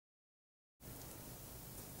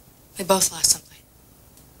We both lost something.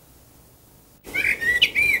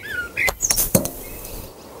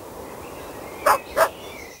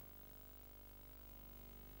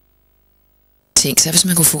 Tænk sig, hvis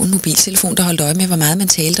man kunne få en mobiltelefon, der holdt øje med, hvor meget man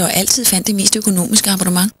talte, og altid fandt det mest økonomiske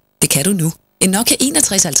abonnement. Det kan du nu. En Nokia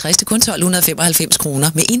 6150 til kun 1295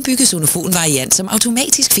 kroner med indbygget Sonofon variant, som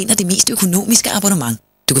automatisk finder det mest økonomiske abonnement.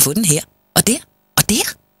 Du kan få den her, og der, og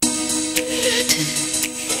der.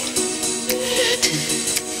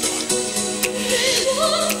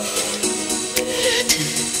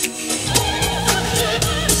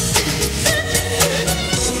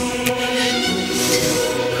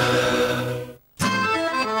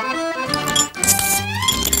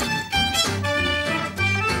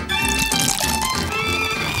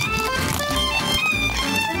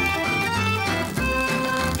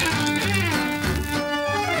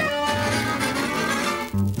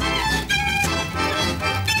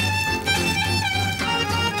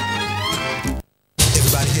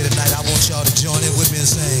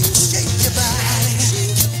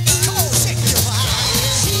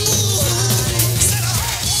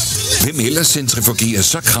 Hvem ellers centrifugerer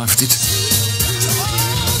så kraftigt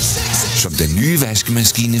som den nye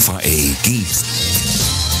vaskemaskine fra AEG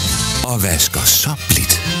og vasker så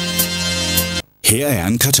blidt? Her er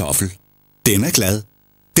en kartoffel. Den er glad.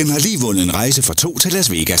 Den har lige vundet en rejse for 2 til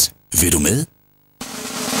Las Vegas. Vil du med?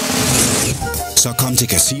 Så kom til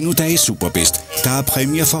Casinodag Superbest. Der er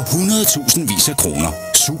præmier for 100.000 vis af kroner.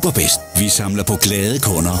 Superbest. Vi samler på glade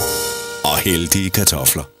kunder og heldige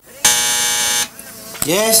kartofler.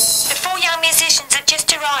 Yes? The 4 young musicians have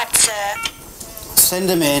just arrived, sir. Send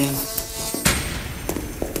them in.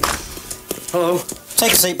 Hello.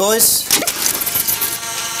 Take a seat, boys.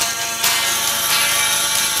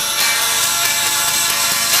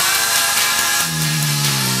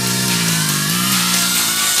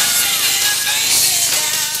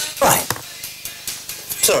 Right.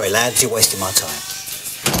 Sorry, lads, you're wasting my time.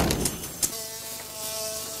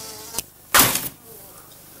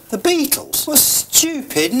 The Beatles? What a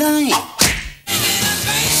stupid name.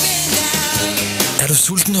 Er du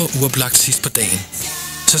sulten og uoplagt sidst på dagen?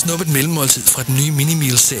 Så snup et mellemmåltid fra den nye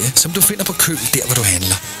Minimeal-serie, som du finder på køl der, hvor du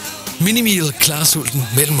handler. Minimeal klarer sulten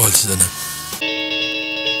mellem måltiderne.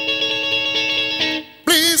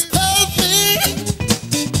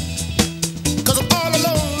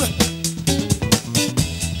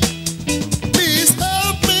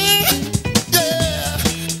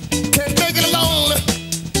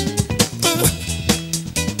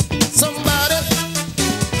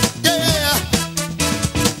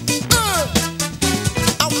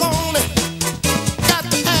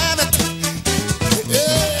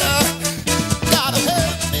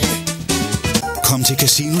 Kom til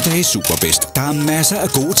Casinodag Superbest. Der er masser af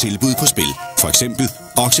gode tilbud på spil. For eksempel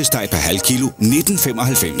oksesteg per halv kilo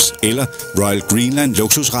 19,95 eller Royal Greenland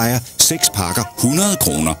luksusrejer 6 pakker 100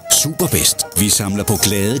 kroner. Superbest. Vi samler på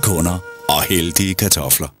glade kunder og heldige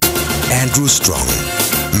kartofler. Andrew Strong.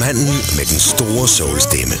 Manden med den store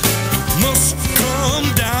soul-stemme.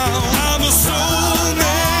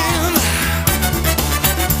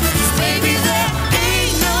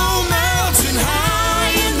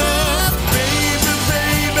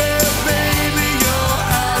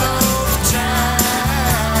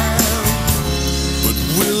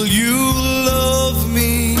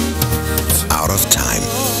 Out of Time.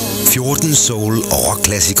 14 soul- og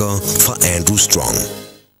rockklassikere fra Andrew Strong.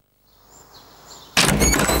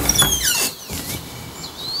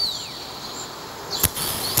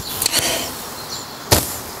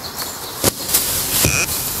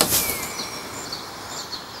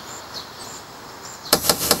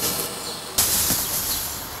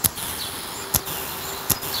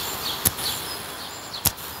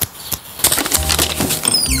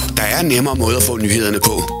 Der er nemmere måder at få nyhederne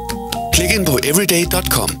på. Klik ind på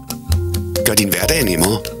everyday.com. Gør din hverdag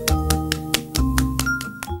nemmere.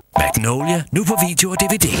 Magnolia, nu på video og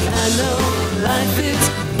DVD.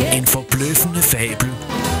 En forbløffende fabel.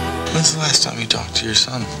 When's the last time you talked to your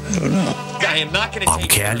son? I don't know. Om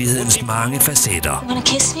kærlighedens mange facetter. Wanna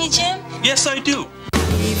kiss me, Jim? Yes, I do.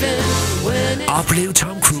 Oplev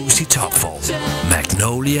Tom Cruise i topform.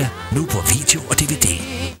 Magnolia, nu på video og DVD.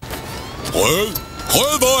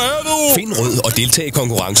 Rød, hvor er du? Find Rød og deltag i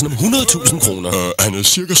konkurrencen om 100.000 kroner. Han er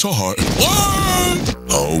cirka så høj.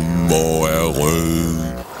 Rød! Hvor er Rød?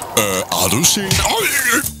 Har du set?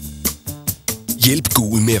 Hjælp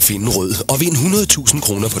Google med at finde Rød og vind 100.000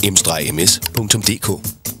 kroner på m-ms.dk.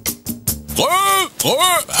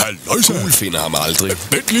 Rød! Halløjsa! Google finder ham aldrig.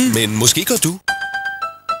 Men måske gør du.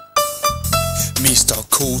 Mr.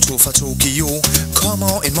 Koto fra Tokyo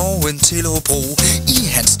kommer en morgen til Hobro. I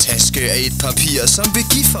hans taske vaske af et papir, som vil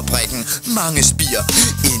give fabrikken mange spir.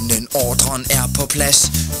 Inden ordren er på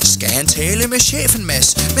plads, skal han tale med chefen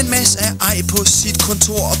Mads. Men Mads er ej på sit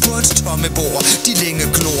kontor og på hans tomme bord. De længe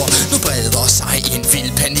glor, nu breder sig en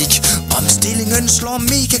vild panik. Omstillingen slår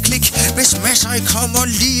mega klik. Hvis Mads ej kommer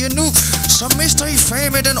lige nu, så mister I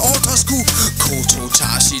fag med den ordre sku. Koto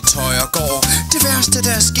tager sit tøj og går. Det værste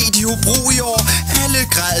der er sket i Hobro i år. Alle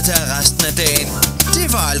græd der resten af dagen.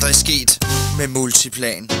 Det var aldrig sket med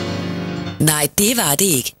Multiplan. Nej, det var det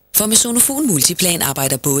ikke. For med Sonofon Multiplan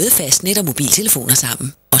arbejder både fastnet og mobiltelefoner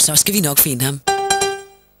sammen. Og så skal vi nok finde ham.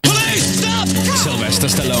 Sylvester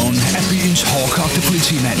Stallone er byens hårdkogte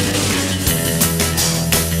politimand.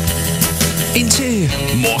 Indtil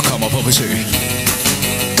mor kommer på besøg.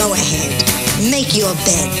 Go ahead. Make your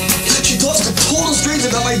bed. She talks the total straight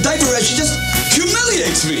about my diaper and she just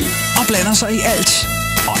humiliates me. Og blander sig i alt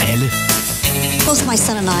og alle. Both my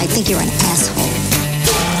son and I think you're an asshole.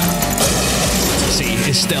 Se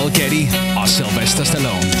Estelle Getty og Sylvester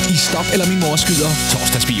Stallone i Stop eller min mor skyder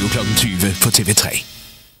torsdagsbio kl. 20 på TV3.